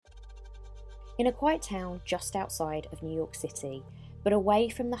In a quiet town just outside of New York City, but away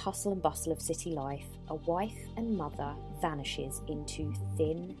from the hustle and bustle of city life, a wife and mother vanishes into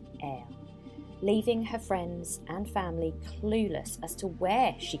thin air, leaving her friends and family clueless as to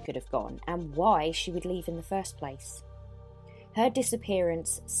where she could have gone and why she would leave in the first place. Her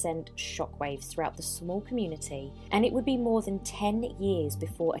disappearance sent shockwaves throughout the small community, and it would be more than 10 years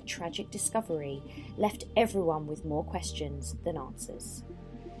before a tragic discovery left everyone with more questions than answers.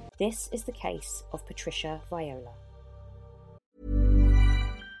 This is the case of Patricia Viola.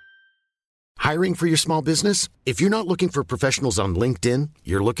 Hiring for your small business? If you're not looking for professionals on LinkedIn,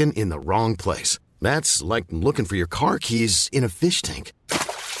 you're looking in the wrong place. That's like looking for your car keys in a fish tank.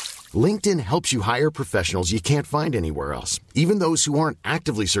 LinkedIn helps you hire professionals you can't find anywhere else, even those who aren't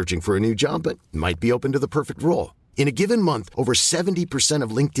actively searching for a new job but might be open to the perfect role. In a given month, over 70% of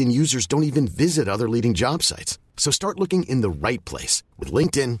LinkedIn users don't even visit other leading job sites. So start looking in the right place. With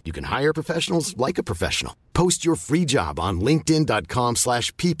LinkedIn, you can hire professionals like a professional. Post your free job on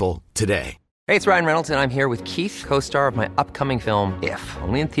linkedin.com/people today. Hey, it's Ryan Reynolds, and I'm here with Keith, co-star of my upcoming film, If,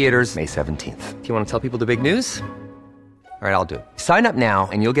 only in theaters May 17th. Do you want to tell people the big news? All right, I'll do it. Sign up now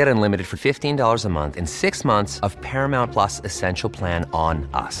and you'll get unlimited for $15 a month and 6 months of Paramount Plus Essential Plan on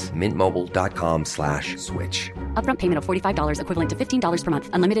us. MintMobile.com/switch. Upfront payment of $45 equivalent to $15 per month.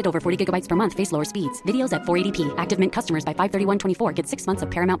 Unlimited over 40 gigabytes per month. Face lower speeds. Videos at 480p. Active Mint customers by 531.24 get 6 months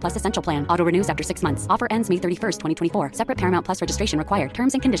of Paramount Plus Essential Plan. Auto renews after 6 months. Offer ends May 31st, 2024. Separate Paramount Plus registration required.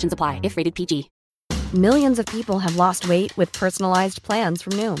 Terms and conditions apply if rated PG. Millions of people have lost weight with personalized plans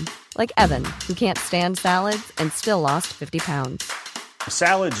from Noom. Like Evan, who can't stand salads and still lost 50 pounds.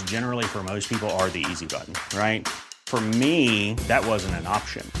 Salads generally for most people are the easy button, right? For me, that wasn't an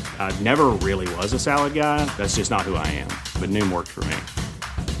option. I never really was a salad guy. That's just not who I am. But Noom worked for me.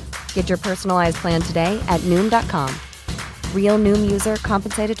 Get your personalized plan today at Noom.com. Real Noom user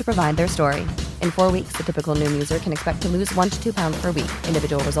compensated to provide their story. In 4 weeks, the typical Noom user can expect to lose 1 to 2 pounds per week.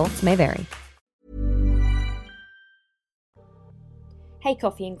 Individual results may vary. Hey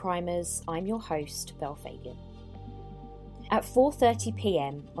Coffee and Crimers, I'm your host, Belle Fagan. At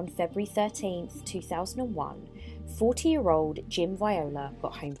 4:30pm on February 13th, 2001, 40-year-old Jim Viola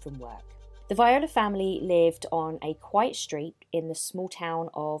got home from work. The Viola family lived on a quiet street in the small town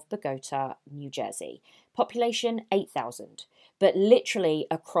of Bogota, New Jersey. Population 8,000, but literally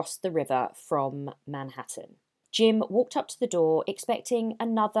across the river from Manhattan. Jim walked up to the door expecting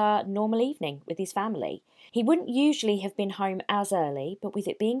another normal evening with his family. He wouldn't usually have been home as early, but with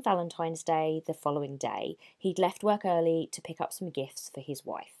it being Valentine's Day the following day, he'd left work early to pick up some gifts for his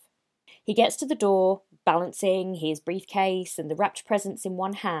wife. He gets to the door, balancing his briefcase and the wrapped presents in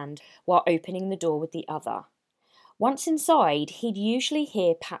one hand while opening the door with the other. Once inside, he'd usually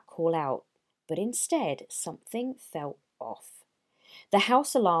hear Pat call out, but instead something felt off. The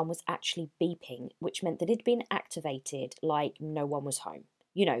house alarm was actually beeping, which meant that it'd been activated like no one was home.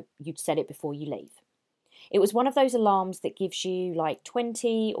 You know, you'd set it before you leave. It was one of those alarms that gives you like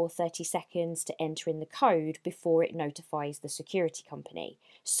 20 or 30 seconds to enter in the code before it notifies the security company.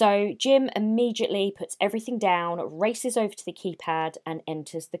 So Jim immediately puts everything down, races over to the keypad and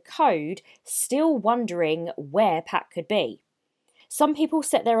enters the code, still wondering where Pat could be. Some people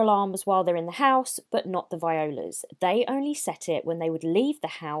set their alarms while they're in the house, but not the Violas. They only set it when they would leave the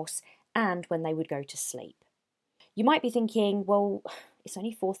house and when they would go to sleep. You might be thinking, well, it's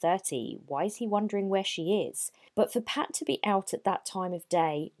only 4:30. Why is he wondering where she is? But for Pat to be out at that time of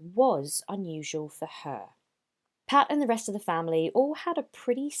day was unusual for her. Pat and the rest of the family all had a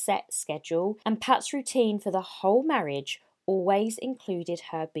pretty set schedule, and Pat's routine for the whole marriage always included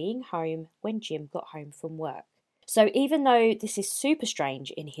her being home when Jim got home from work. So even though this is super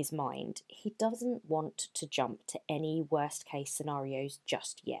strange in his mind, he doesn't want to jump to any worst case scenarios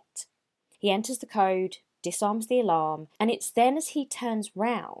just yet. He enters the code, disarms the alarm, and it's then as he turns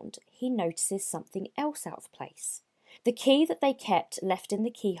round, he notices something else out of place. The key that they kept left in the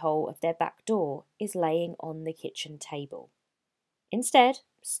keyhole of their back door is laying on the kitchen table. Instead,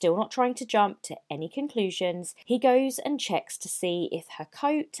 still not trying to jump to any conclusions, he goes and checks to see if her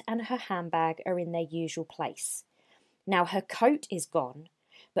coat and her handbag are in their usual place. Now, her coat is gone,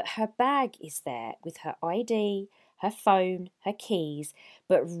 but her bag is there with her ID, her phone, her keys,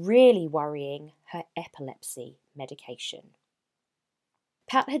 but really worrying, her epilepsy medication.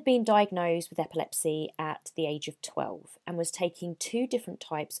 Pat had been diagnosed with epilepsy at the age of 12 and was taking 2 different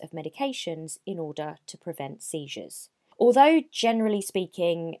types of medications in order to prevent seizures. Although, generally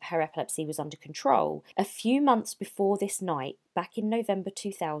speaking, her epilepsy was under control, a few months before this night, back in November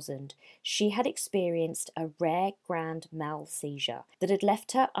 2000, she had experienced a rare grand mal seizure that had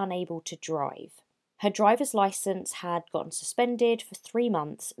left her unable to drive. Her driver's licence had gotten suspended for 3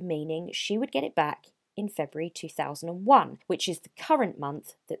 months, meaning she would get it back in February 2001, which is the current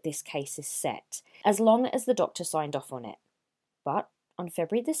month that this case is set, as long as the doctor signed off on it. But on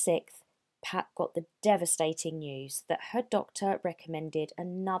February the 6th, Pat got the devastating news that her doctor recommended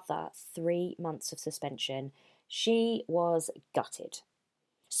another 3 months of suspension. She was gutted.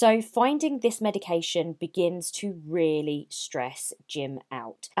 So finding this medication begins to really stress Jim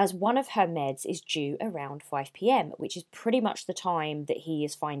out, as one of her meds is due around 5 p.m, which is pretty much the time that he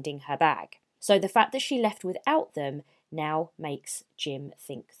is finding her bag. So the fact that she left without them now makes Jim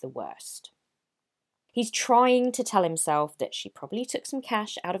think the worst. He's trying to tell himself that she probably took some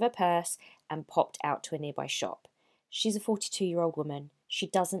cash out of her purse and popped out to a nearby shop. She's a 42-year-old woman. She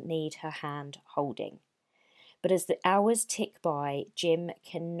doesn't need her hand holding. But as the hours tick by, Jim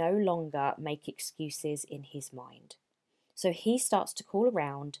can no longer make excuses in his mind. So he starts to call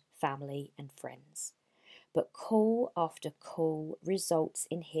around family and friends. But call after call results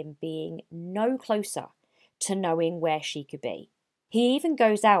in him being no closer to knowing where she could be. He even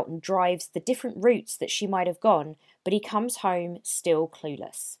goes out and drives the different routes that she might have gone, but he comes home still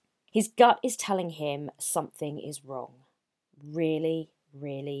clueless. His gut is telling him something is wrong. Really,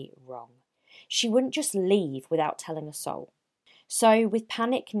 really wrong. She wouldn't just leave without telling a soul. So, with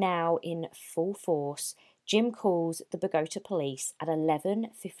panic now in full force, Jim calls the Bogota police at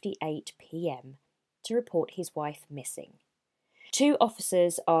 11:58 p.m. to report his wife missing. 2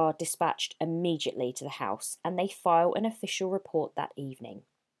 officers are dispatched immediately to the house and they file an official report that evening.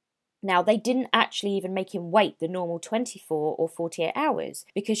 Now, they didn't actually even make him wait the normal 24 or 48 hours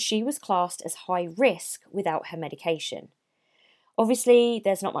because she was classed as high risk without her medication. Obviously,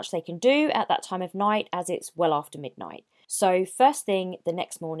 there's not much they can do at that time of night as it's well after midnight. So first thing the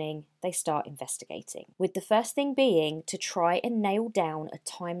next morning, they start investigating, with the first thing being to try and nail down a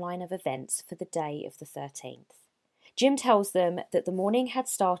timeline of events for the day of the 13th. Jim tells them that the morning had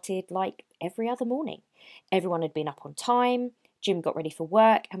started like every other morning. Everyone had been up on time, Jim got ready for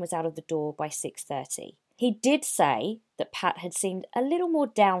work and was out of the door by 6:30. He did say that Pat had seemed a little more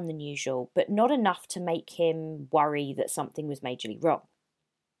down than usual, but not enough to make him worry that something was majorly wrong.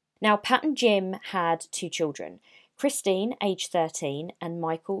 Now, Pat and Jim had 2 children, Christine, aged 13, and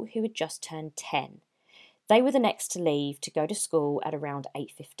Michael, who had just turned 10. They were the next to leave to go to school at around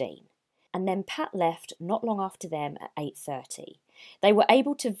 8:15. And then Pat left not long after them at 8:30. They were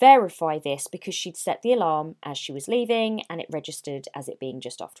able to verify this because she'd set the alarm as she was leaving and it registered as it being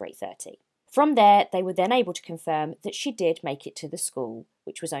just after 8:30. From there, they were then able to confirm that she did make it to the school,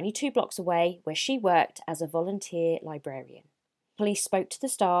 which was only 2 blocks away, where she worked as a volunteer librarian. Police spoke to the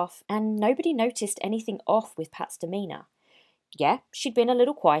staff and nobody noticed anything off with Pat's demeanour. Yeah, she'd been a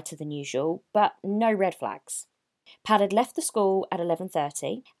little quieter than usual, but no red flags. Pat had left the school at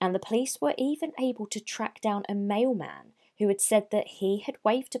 11:30 and the police were even able to track down a mailman who had said that he had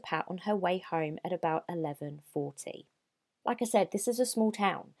waved to Pat on her way home at about 11:40. Like I said, this is a small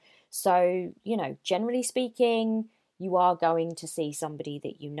town, so, generally speaking, you are going to see somebody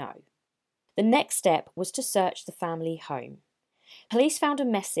that you know. The next step was to search the family home. Police found a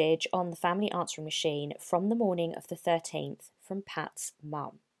message on the family answering machine from the morning of the 13th from Pat's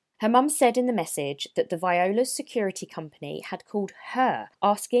mum. Her mum said in the message that the Viola's security company had called her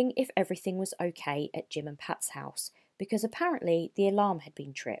asking if everything was okay at Jim and Pat's house because apparently the alarm had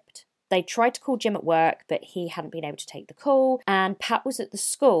been tripped. They tried to call Jim at work, but he hadn't been able to take the call, and Pat was at the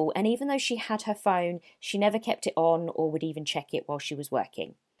school, and even though she had her phone, she never kept it on or would even check it while she was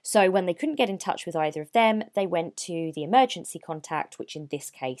working. So when they couldn't get in touch with either of them, they went to the emergency contact, which in this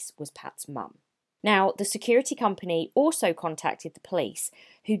case was Pat's mum. Now, the security company also contacted the police,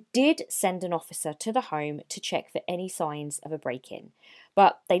 who did send an officer to the home to check for any signs of a break-in.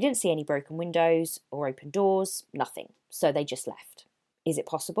 But they didn't see any broken windows or open doors, nothing, so they just left. Is it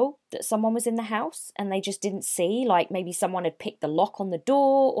possible that someone was in the house and they just didn't see, like maybe someone had picked the lock on the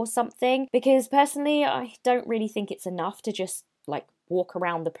door or something? Because personally, I don't really think it's enough to just walk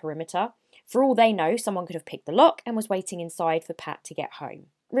around the perimeter. For all they know, someone could have picked the lock and was waiting inside for Pat to get home.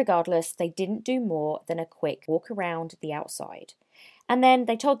 Regardless, they didn't do more than a quick walk around the outside. And then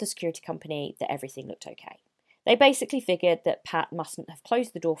they told the security company that everything looked okay. They basically figured that Pat mustn't have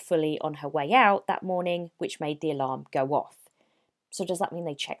closed the door fully on her way out that morning, which made the alarm go off. So does that mean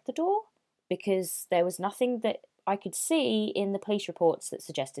they checked the door? Because there was nothing that I could see in the police reports that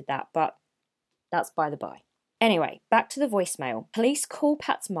suggested that, but that's by the by. Anyway, back to the voicemail. Police call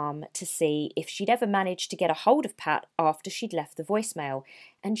Pat's mum to see if she'd ever managed to get a hold of Pat after she'd left the voicemail,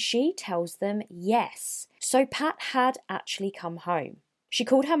 and she tells them yes. So Pat had actually come home. She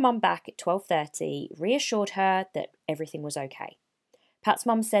called her mum back at 12:30, reassured her that everything was okay. Pat's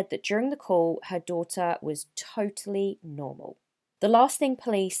mum said that during the call, her daughter was totally normal. The last thing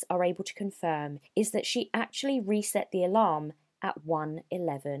police are able to confirm is that she actually reset the alarm at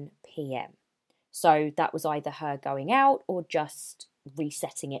 1:11 p.m. So that was either her going out or just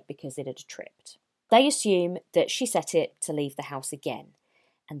resetting it because it had tripped. They assume that she set it to leave the house again,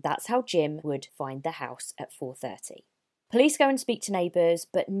 and that's how Jim would find the house at 4:30. Police go and speak to neighbours,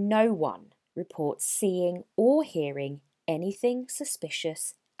 but no one reports seeing or hearing anything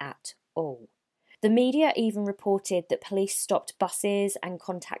suspicious at all. The media even reported that police stopped buses and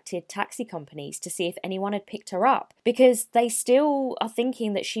contacted taxi companies to see if anyone had picked her up, because they still are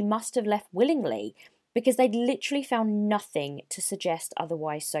thinking that she must have left willingly, because they'd literally found nothing to suggest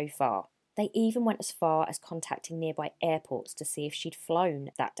otherwise so far. They even went as far as contacting nearby airports to see if she'd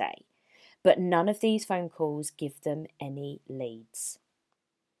flown that day. But none of these phone calls give them any leads.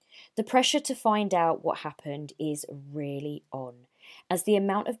 The pressure to find out what happened is really on, as the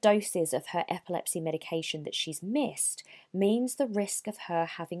amount of doses of her epilepsy medication that she's missed means the risk of her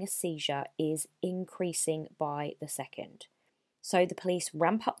having a seizure is increasing by the second. So the police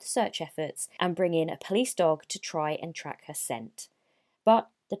ramp up the search efforts and bring in a police dog to try and track her scent. But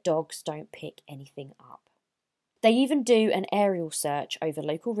the dogs don't pick anything up. They even do an aerial search over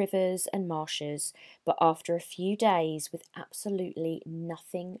local rivers and marshes, but after a few days with absolutely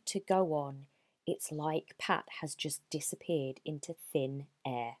nothing to go on, it's like Pat has just disappeared into thin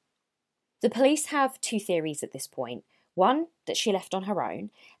air. The police have two theories at this point. One, that she left on her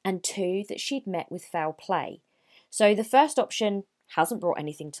own, and two, that she'd met with foul play. So the first option hasn't brought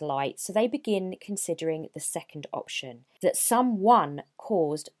anything to light, so they begin considering the second option, that someone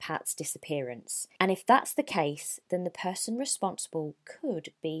caused Pat's disappearance. And if that's the case, then the person responsible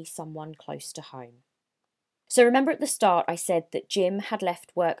could be someone close to home. So remember at the start I said that Jim had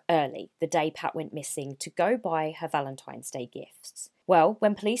left work early the day Pat went missing to go buy her Valentine's Day gifts. Well,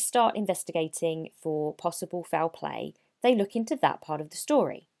 when police start investigating for possible foul play, they look into that part of the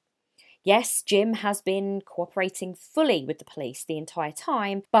story. Yes, Jim has been cooperating fully with the police the entire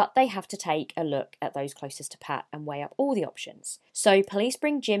time, but they have to take a look at those closest to Pat and weigh up all the options. So police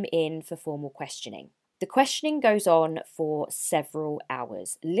bring Jim in for formal questioning. The questioning goes on for several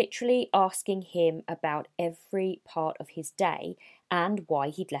hours, literally asking him about every part of his day and why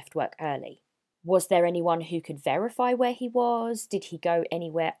he'd left work early. Was there anyone who could verify where he was? Did he go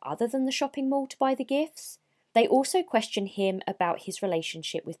anywhere other than the shopping mall to buy the gifts? They also question him about his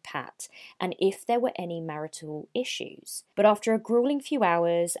relationship with Pat and if there were any marital issues. But after a grueling few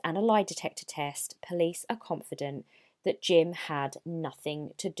hours and a lie detector test, police are confident that Jim had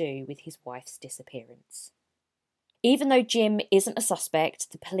nothing to do with his wife's disappearance. Even though Jim isn't a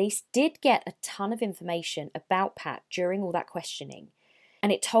suspect, the police did get a ton of information about Pat during all that questioning,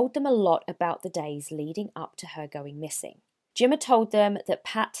 and it told them a lot about the days leading up to her going missing. Jim had told them that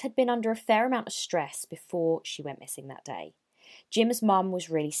Pat had been under a fair amount of stress before she went missing that day. Jim's mum was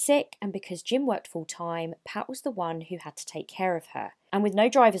really sick, and because Jim worked full-time, Pat was the one who had to take care of her. And with no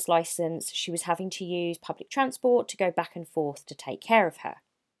driver's licence, she was having to use public transport to go back and forth to take care of her.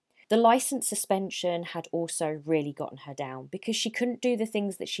 The licence suspension had also really gotten her down because she couldn't do the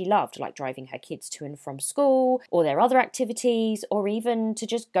things that she loved, like driving her kids to and from school, or their other activities, or even to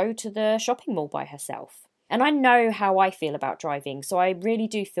just go to the shopping mall by herself. And I know how I feel about driving, so I really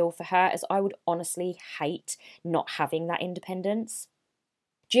do feel for her, as I would honestly hate not having that independence.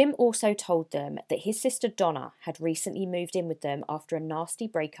 Jim also told them that his sister Donna had recently moved in with them after a nasty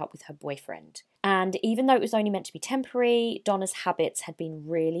breakup with her boyfriend. And even though it was only meant to be temporary, Donna's habits had been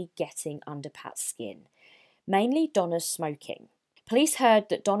really getting under Pat's skin. Mainly Donna's smoking. Police heard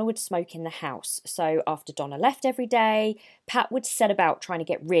that Donna would smoke in the house, so after Donna left every day, Pat would set about trying to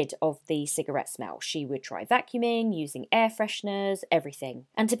get rid of the cigarette smell. She would try vacuuming, using air fresheners, everything.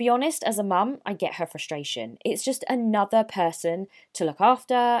 And to be honest, as a mum, I get her frustration. It's just another person to look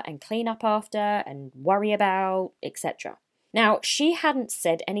after and clean up after and worry about, etc. Now, she hadn't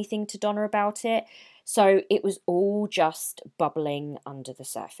said anything to Donna about it, so it was all just bubbling under the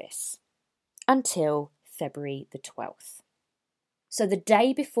surface. Until February the 12th. So the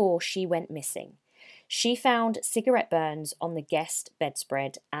day before she went missing, she found cigarette burns on the guest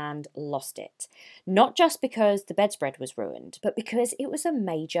bedspread and lost it. Not just because the bedspread was ruined, but because it was a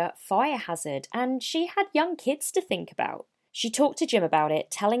major fire hazard and she had young kids to think about. She talked to Jim about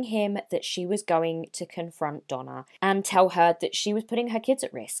it, telling him that she was going to confront Donna and tell her that she was putting her kids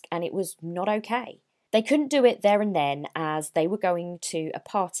at risk and it was not okay. They couldn't do it there and then, as they were going to a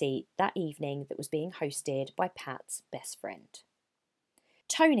party that evening that was being hosted by Pat's best friend.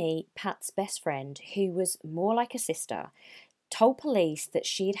 Tony, Pat's best friend, who was more like a sister, told police that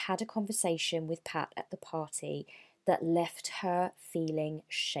she had had a conversation with Pat at the party that left her feeling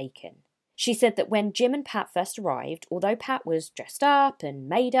shaken. She said that when Jim and Pat first arrived, although Pat was dressed up and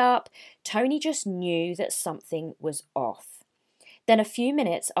made up, Tony just knew that something was off. Then a few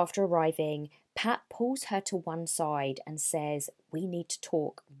minutes after arriving, Pat pulls her to one side and says, "We need to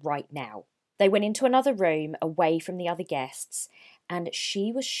talk right now." They went into another room away from the other guests, and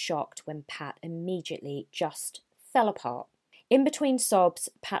she was shocked when Pat immediately just fell apart. In between sobs,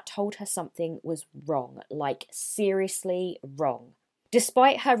 Pat told her something was wrong, like seriously wrong.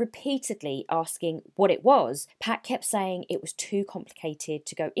 Despite her repeatedly asking what it was, Pat kept saying it was too complicated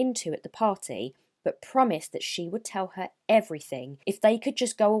to go into at the party, but promised that she would tell her everything if they could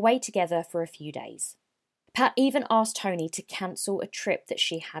just go away together for a few days. Pat even asked Tony to cancel a trip that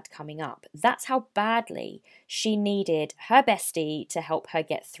she had coming up. That's how badly she needed her bestie to help her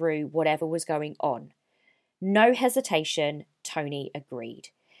get through whatever was going on. No hesitation, Tony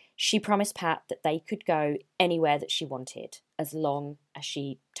agreed. She promised Pat that they could go anywhere that she wanted, as long as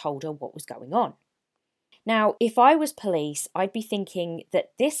she told her what was going on. Now, if I was police, I'd be thinking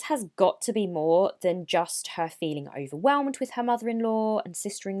that this has got to be more than just her feeling overwhelmed with her mother-in-law and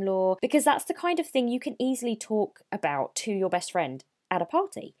sister-in-law, because that's the kind of thing you can easily talk about to your best friend at a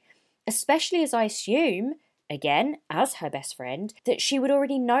party. Especially as I assume, again, as her best friend, that she would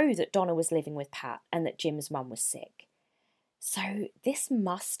already know that Donna was living with Pat and that Jim's mum was sick. So this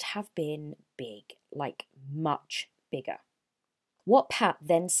must have been big, like much bigger. What Pat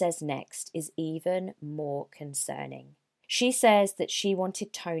then says next is even more concerning. She says that she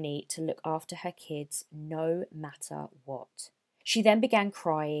wanted Tony to look after her kids no matter what. She then began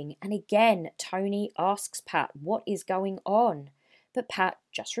crying, and again Tony asks Pat what is going on, but Pat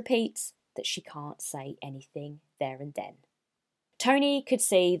just repeats that she can't say anything there and then. Tony could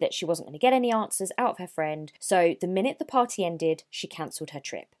see that she wasn't going to get any answers out of her friend, so the minute the party ended, she cancelled her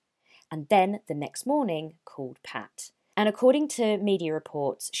trip. And then the next morning called Pat. And according to media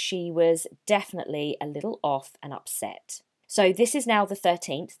reports, she was definitely a little off and upset. So this is now the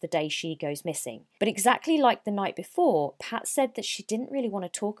 13th, the day she goes missing. But exactly like the night before, Pat said that she didn't really want to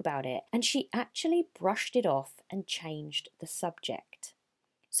talk about it, and she actually brushed it off and changed the subject.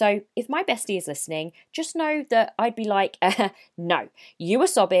 So if my bestie is listening, just know that I'd be like, no, you were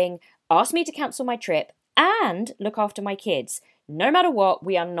sobbing, asked me to cancel my trip, and look after my kids. No matter what,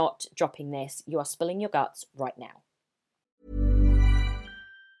 we are not dropping this. You are spilling your guts right now.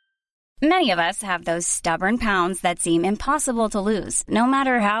 Many of us have those stubborn pounds that seem impossible to lose, no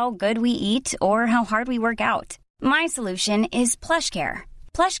matter how good we eat or how hard we work out. My solution is PlushCare.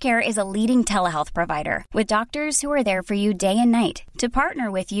 PlushCare is a leading telehealth provider with doctors who are there for you day and night to partner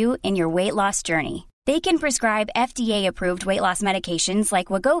with you in your weight loss journey. They can prescribe FDA-approved weight loss medications like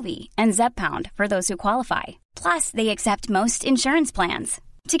Wegovy and Zepbound for those who qualify. Plus, they accept most insurance plans.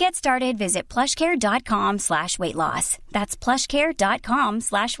 To get started, visit plushcare.com/weightloss. That's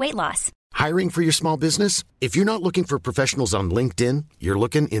plushcare.com/weightloss. Hiring for your small business? If you're not looking for professionals on LinkedIn, you're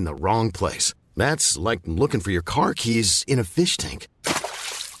looking in the wrong place. That's like looking for your car keys in a fish tank.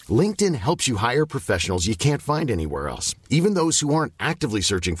 LinkedIn helps you hire professionals you can't find anywhere else, even those who aren't actively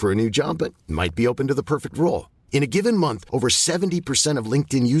searching for a new job but might be open to the perfect role. In a given month, over 70% of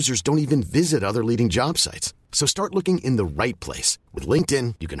LinkedIn users don't even visit other leading job sites. So start looking in the right place. With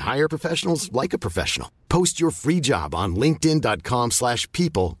LinkedIn, you can hire professionals like a professional. Post your free job on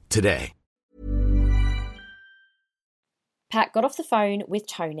linkedin.com/people today. Pat got off the phone with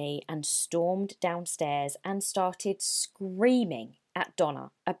Tony and stormed downstairs and started screaming at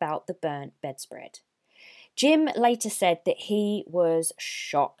Donna about the burnt bedspread. Jim later said that he was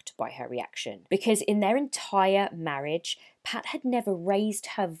shocked by her reaction because in their entire marriage, Pat had never raised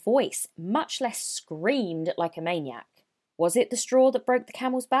her voice, much less screamed like a maniac. Was it the straw that broke the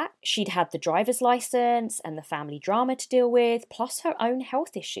camel's back? She'd had the driver's license and the family drama to deal with, plus her own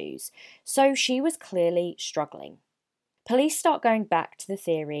health issues, so she was clearly struggling. Police start going back to the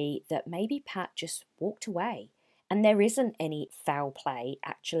theory that maybe Pat just walked away and there isn't any foul play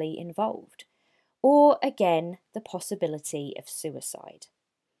actually involved. Or, again, the possibility of suicide.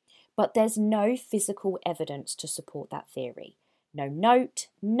 But there's no physical evidence to support that theory. No note,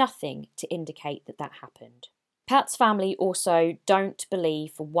 nothing to indicate that that happened. Pat's family also don't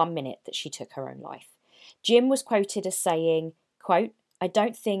believe for 1 minute that she took her own life. Jim was quoted as saying, quote, "I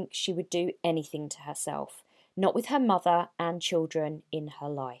don't think she would do anything to herself, not with her mother and children in her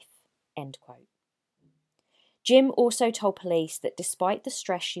life," end quote. Jim also told police that despite the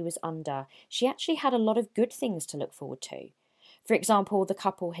stress she was under, she actually had a lot of good things to look forward to. For example, the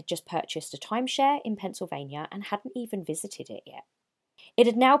couple had just purchased a timeshare in Pennsylvania and hadn't even visited it yet. It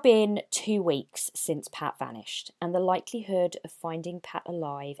had now been 2 weeks since Pat vanished, and the likelihood of finding Pat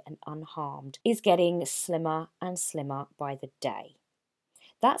alive and unharmed is getting slimmer and slimmer by the day.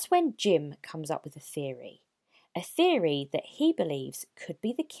 That's when Jim comes up with a theory that he believes could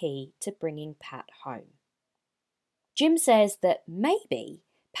be the key to bringing Pat home. Jim says that maybe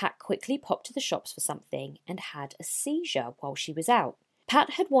Pat quickly popped to the shops for something and had a seizure while she was out.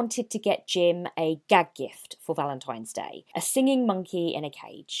 Pat had wanted to get Jim a gag gift for Valentine's Day, a singing monkey in a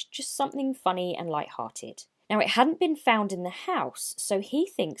cage, just something funny and light-hearted. Now, it hadn't been found in the house, so he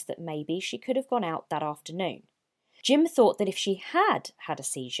thinks that maybe she could have gone out that afternoon. Jim thought that if she had had a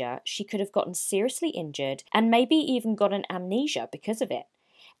seizure, she could have gotten seriously injured and maybe even gotten amnesia because of it.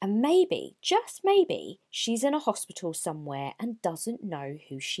 And maybe, just maybe, she's in a hospital somewhere and doesn't know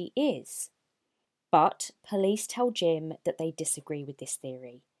who she is. But police tell Jim that they disagree with this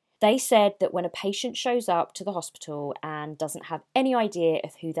theory. They said that when a patient shows up to the hospital and doesn't have any idea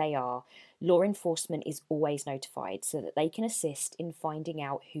of who they are, law enforcement is always notified so that they can assist in finding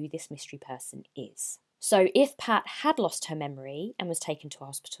out who this mystery person is. So if Pat had lost her memory and was taken to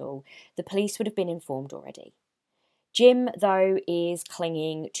hospital, the police would have been informed already. Jim, though, is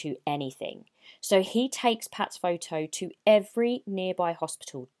clinging to anything. So he takes Pat's photo to every nearby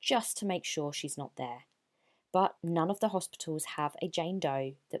hospital just to make sure she's not there. But none of the hospitals have a Jane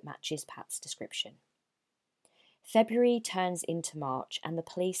Doe that matches Pat's description. February turns into March and the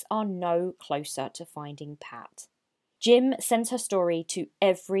police are no closer to finding Pat. Jim sends her story to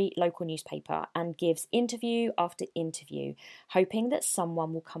every local newspaper and gives interview after interview, hoping that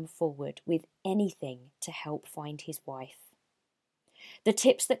someone will come forward with anything to help find his wife. The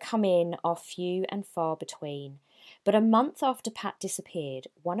tips that come in are few and far between, but a month after Pat disappeared,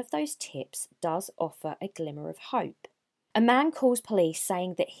 one of those tips does offer a glimmer of hope. A man calls police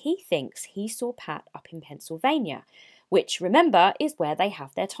saying that he thinks he saw Pat up in Pennsylvania, which, remember, is where they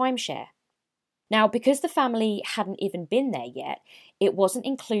have their timeshare. Now, because the family hadn't even been there yet, it wasn't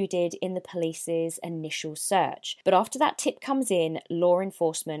included in the police's initial search. But after that tip comes in, law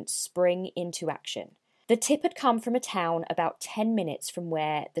enforcement spring into action. The tip had come from a town about 10 minutes from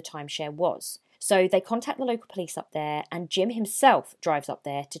where the timeshare was. So they contact the local police up there, and Jim himself drives up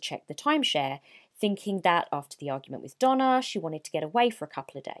there to check the timeshare, thinking that after the argument with Donna, she wanted to get away for a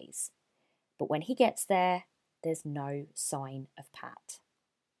couple of days. But when he gets there, there's no sign of Pat.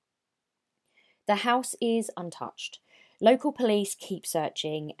 The house is untouched. Local police keep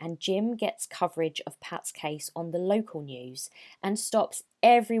searching and Jim gets coverage of Pat's case on the local news and stops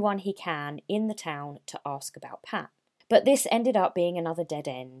everyone he can in the town to ask about Pat. But this ended up being another dead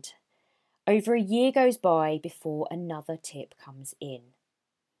end. Over a year goes by before another tip comes in.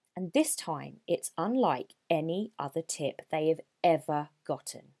 And this time it's unlike any other tip they have ever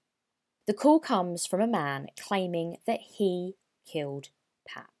gotten. The call comes from a man claiming that he killed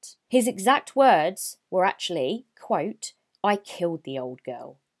Pat. His exact words were actually, quote, "I killed the old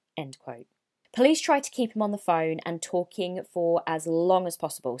girl," end quote. Police try to keep him on the phone and talking for as long as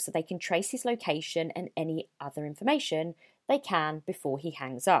possible so they can trace his location and any other information they can before he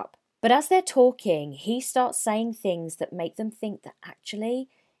hangs up. But as they're talking, he starts saying things that make them think that actually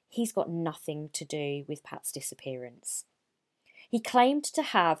he's got nothing to do with Pat's disappearance. He claimed to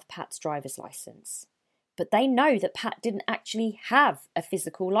have Pat's driver's license. But they know that Pat didn't actually have a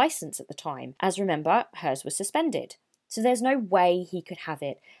physical license at the time, as remember, hers was suspended. So there's no way he could have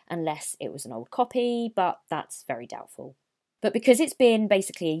it unless it was an old copy, but that's very doubtful. But because it's been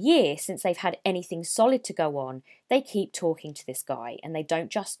basically a year since they've had anything solid to go on, they keep talking to this guy and they don't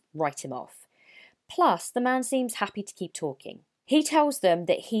just write him off. Plus, the man seems happy to keep talking. He tells them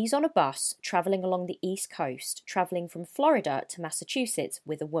that he's on a bus travelling along the East Coast, travelling from Florida to Massachusetts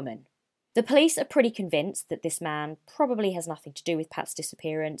with a woman. The police are pretty convinced that this man probably has nothing to do with Pat's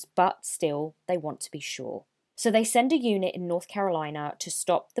disappearance, but still, they want to be sure. So they send a unit in North Carolina to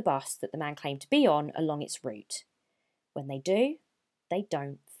stop the bus that the man claimed to be on along its route. When they do, they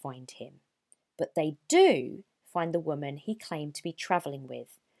don't find him. But they do find the woman he claimed to be travelling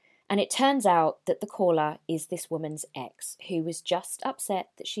with. And it turns out that the caller is this woman's ex, who was just upset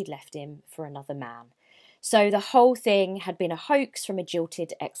that she'd left him for another man. So the whole thing had been a hoax from a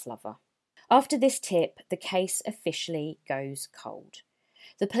jilted ex-lover. After this tip, the case officially goes cold.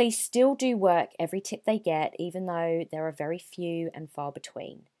 The police still do work every tip they get, even though there are very few and far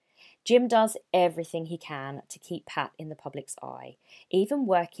between. Jim does everything he can to keep Pat in the public's eye, even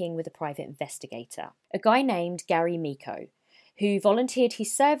working with a private investigator, a guy named Gary Miko, who volunteered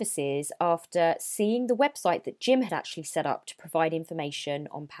his services after seeing the website that Jim had actually set up to provide information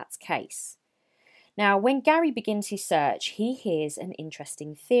on Pat's case. Now, when Gary begins his search, he hears an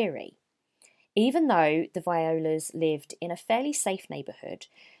interesting theory. Even though the Violas lived in a fairly safe neighbourhood,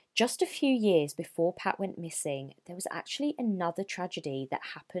 just a few years before Pat went missing, there was actually another tragedy that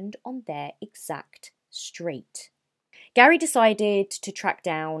happened on their exact street. Gary decided to track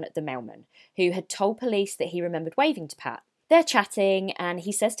down the mailman, who had told police that he remembered waving to Pat. They're chatting, and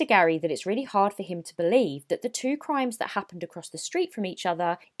he says to Gary that it's really hard for him to believe that the two crimes that happened across the street from each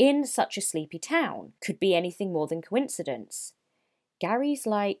other in such a sleepy town could be anything more than coincidence. Gary's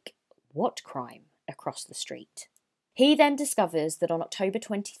like, what crime across the street? He then discovers that on October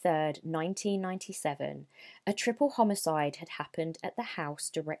 23rd, 1997, a triple homicide had happened at the house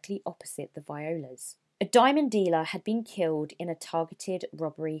directly opposite the Violas. A diamond dealer had been killed in a targeted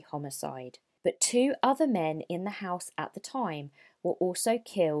robbery homicide, but two other men in the house at the time were also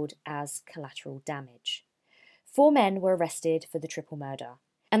killed as collateral damage. 4 men were arrested for the triple murder.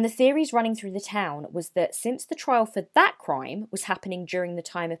 And the theories running through the town was that since the trial for that crime was happening during the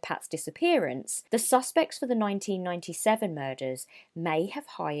time of Pat's disappearance, the suspects for the 1997 murders may have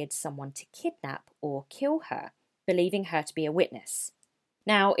hired someone to kidnap or kill her, believing her to be a witness.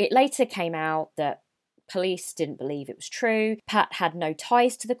 Now, it later came out that police didn't believe it was true. Pat had no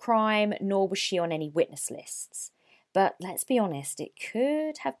ties to the crime, nor was she on any witness lists. But let's be honest, it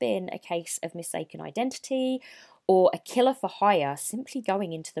could have been a case of mistaken identity or a killer for hire simply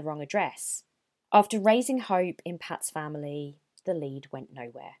going into the wrong address. After raising hope in Pat's family, the lead went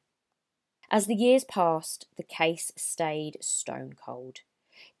nowhere. As the years passed, the case stayed stone cold.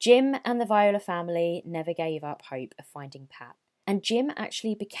 Jim and the Viola family never gave up hope of finding Pat, and Jim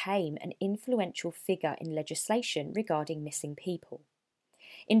actually became an influential figure in legislation regarding missing people.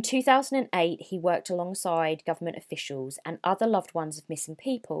 In 2008, he worked alongside government officials and other loved ones of missing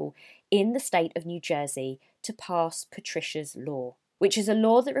people in the state of New Jersey to pass Patricia's Law, which is a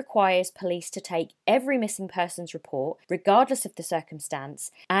law that requires police to take every missing person's report, regardless of the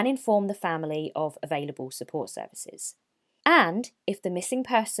circumstance, and inform the family of available support services. And if the missing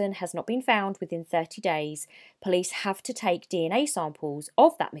person has not been found within 30 days, police have to take DNA samples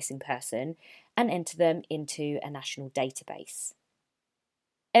of that missing person and enter them into a national database.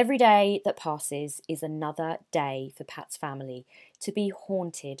 Every day that passes is another day for Pat's family to be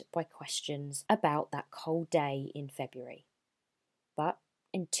haunted by questions about that cold day in February. But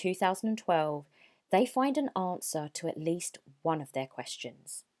in 2012, they find an answer to at least one of their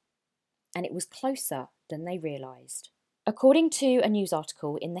questions. And it was closer than they realised. According to a news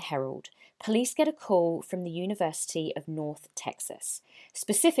article in the Herald, police get a call from the University of North Texas,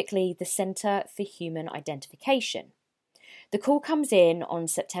 specifically the Center for Human Identification. The call comes in on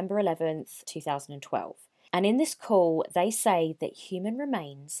September 11th, 2012, and in this call they say that human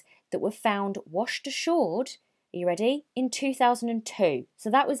remains that were found washed ashore, are you ready, in 2002, so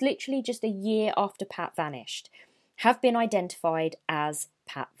that was literally just a year after Pat vanished, have been identified as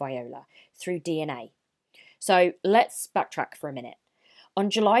Pat Viola through DNA. So let's backtrack for a minute. On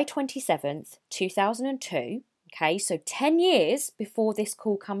July 27th, 2002, okay, so 10 years before this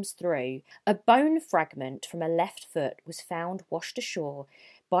call comes through, a bone fragment from a left foot was found washed ashore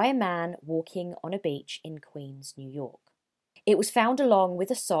by a man walking on a beach in Queens, New York. It was found along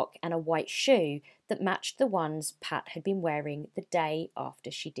with a sock and a white shoe that matched the ones Pat had been wearing the day after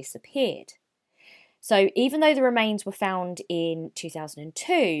she disappeared. So even though the remains were found in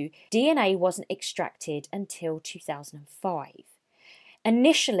 2002, DNA wasn't extracted until 2005.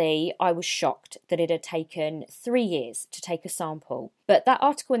 Initially, I was shocked that it had taken 3 years to take a sample, but that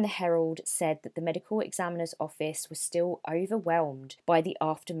article in the Herald said that the medical examiner's office was still overwhelmed by the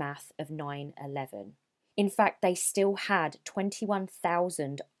aftermath of 9/11. In fact, they still had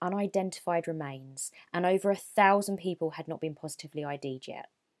 21,000 unidentified remains, and over 1,000 people had not been positively ID'd yet.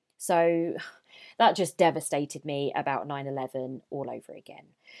 So that just devastated me about 9/11 all over again.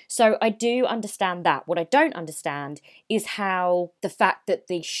 So I do understand that. What I don't understand is how the fact that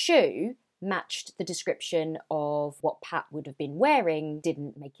the shoe matched the description of what Pat would have been wearing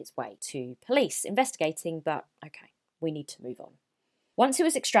didn't make its way to police investigating, but okay, we need to move on. Once it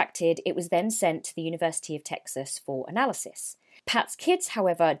was extracted, it was then sent to the University of Texas for analysis. Pat's kids,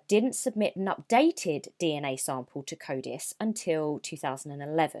 however, didn't submit an updated DNA sample to CODIS until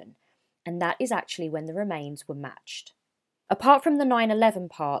 2011, and that is actually when the remains were matched. Apart from the 9/11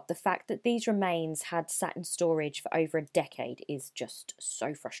 part, the fact that these remains had sat in storage for over a decade is just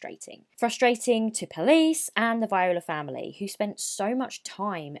so frustrating. Frustrating to police and the Viola family, who spent so much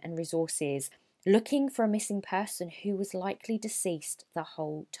time and resources looking for a missing person who was likely deceased the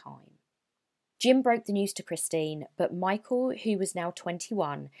whole time. Jim broke the news to Christine, but Michael, who was now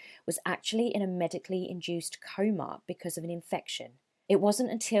 21, was actually in a medically induced coma because of an infection. It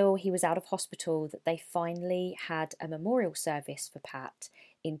wasn't until he was out of hospital that they finally had a memorial service for Pat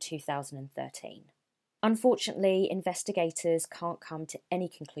in 2013. Unfortunately, investigators can't come to any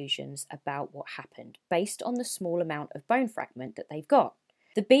conclusions about what happened based on the small amount of bone fragment that they've got.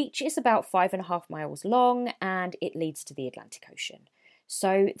 The beach is about 5.5 miles long and it leads to the Atlantic Ocean.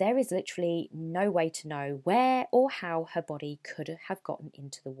 So there is literally no way to know where or how her body could have gotten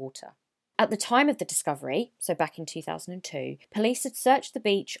into the water. At the time of the discovery, so back in 2002, police had searched the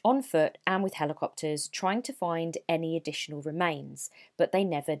beach on foot and with helicopters trying to find any additional remains, but they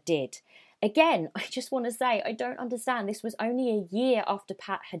never did. Again, I just want to say, I don't understand. This was only a year after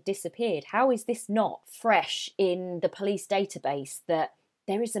Pat had disappeared. How is this not fresh in the police database that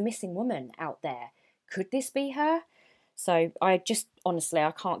there is a missing woman out there? Could this be her? So honestly,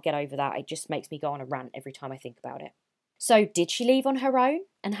 I can't get over that. It just makes me go on a rant every time I think about it. So did she leave on her own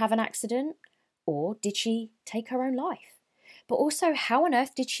and have an accident? Or did she take her own life? But also, how on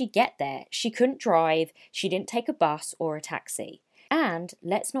earth did she get there? She couldn't drive, she didn't take a bus or a taxi. And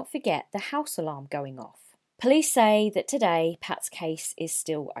let's not forget the house alarm going off. Police say that today Pat's case is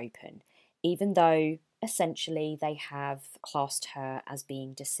still open, even though essentially they have classed her as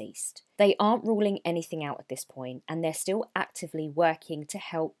being deceased. They aren't ruling anything out at this point, and they're still actively working to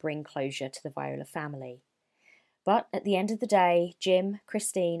help bring closure to the Viola family. But at the end of the day, Jim,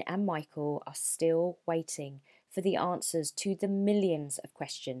 Christine and Michael are still waiting for the answers to the millions of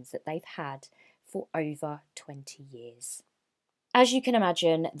questions that they've had for over 20 years. As you can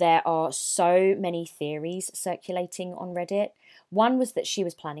imagine, there are so many theories circulating on Reddit. One was that she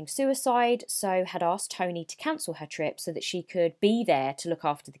was planning suicide, so had asked Tony to cancel her trip so that she could be there to look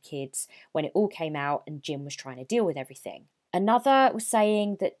after the kids when it all came out and Jim was trying to deal with everything. Another was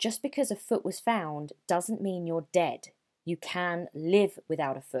saying that just because a foot was found doesn't mean you're dead. You can live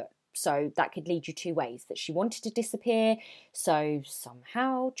without a foot. So that could lead you two ways, that she wanted to disappear, so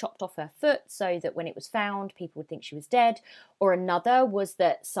somehow chopped off her foot so that when it was found, people would think she was dead. Or another was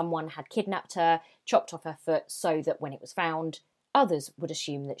that someone had kidnapped her, chopped off her foot so that when it was found, others would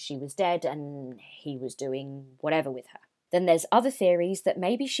assume that she was dead and he was doing whatever with her. Then there's other theories that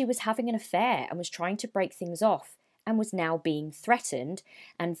maybe she was having an affair and was trying to break things off and was now being threatened,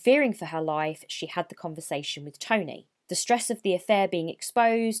 and fearing for her life, she had the conversation with Tony. The stress of the affair being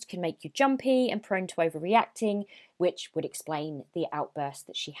exposed can make you jumpy and prone to overreacting, which would explain the outburst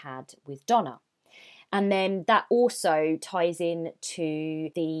that she had with Donna. And then that also ties in to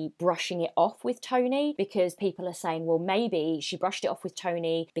the brushing it off with Tony, because people are saying, well, maybe she brushed it off with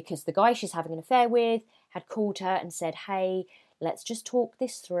Tony because the guy she's having an affair with had called her and said, hey, let's just talk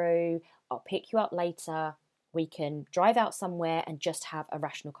this through. I'll pick you up later. We can drive out somewhere and just have a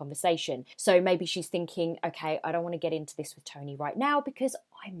rational conversation. So maybe she's thinking, okay, I don't want to get into this with Tony right now because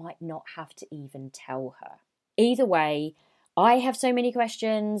I might not have to even tell her. Either way, I have so many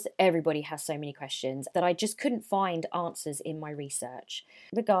questions, everybody has so many questions, that I just couldn't find answers in my research.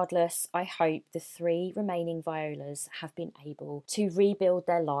 Regardless, I hope the 3 remaining Violas have been able to rebuild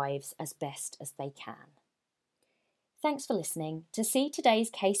their lives as best as they can. Thanks for listening. To see today's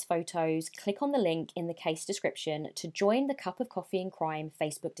case photos, click on the link in the case description to join the Cup of Coffee and Crime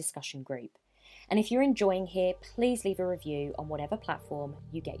Facebook discussion group. And if you're enjoying here, please leave a review on whatever platform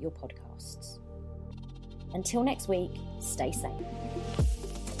you get your podcasts. Until next week, stay safe.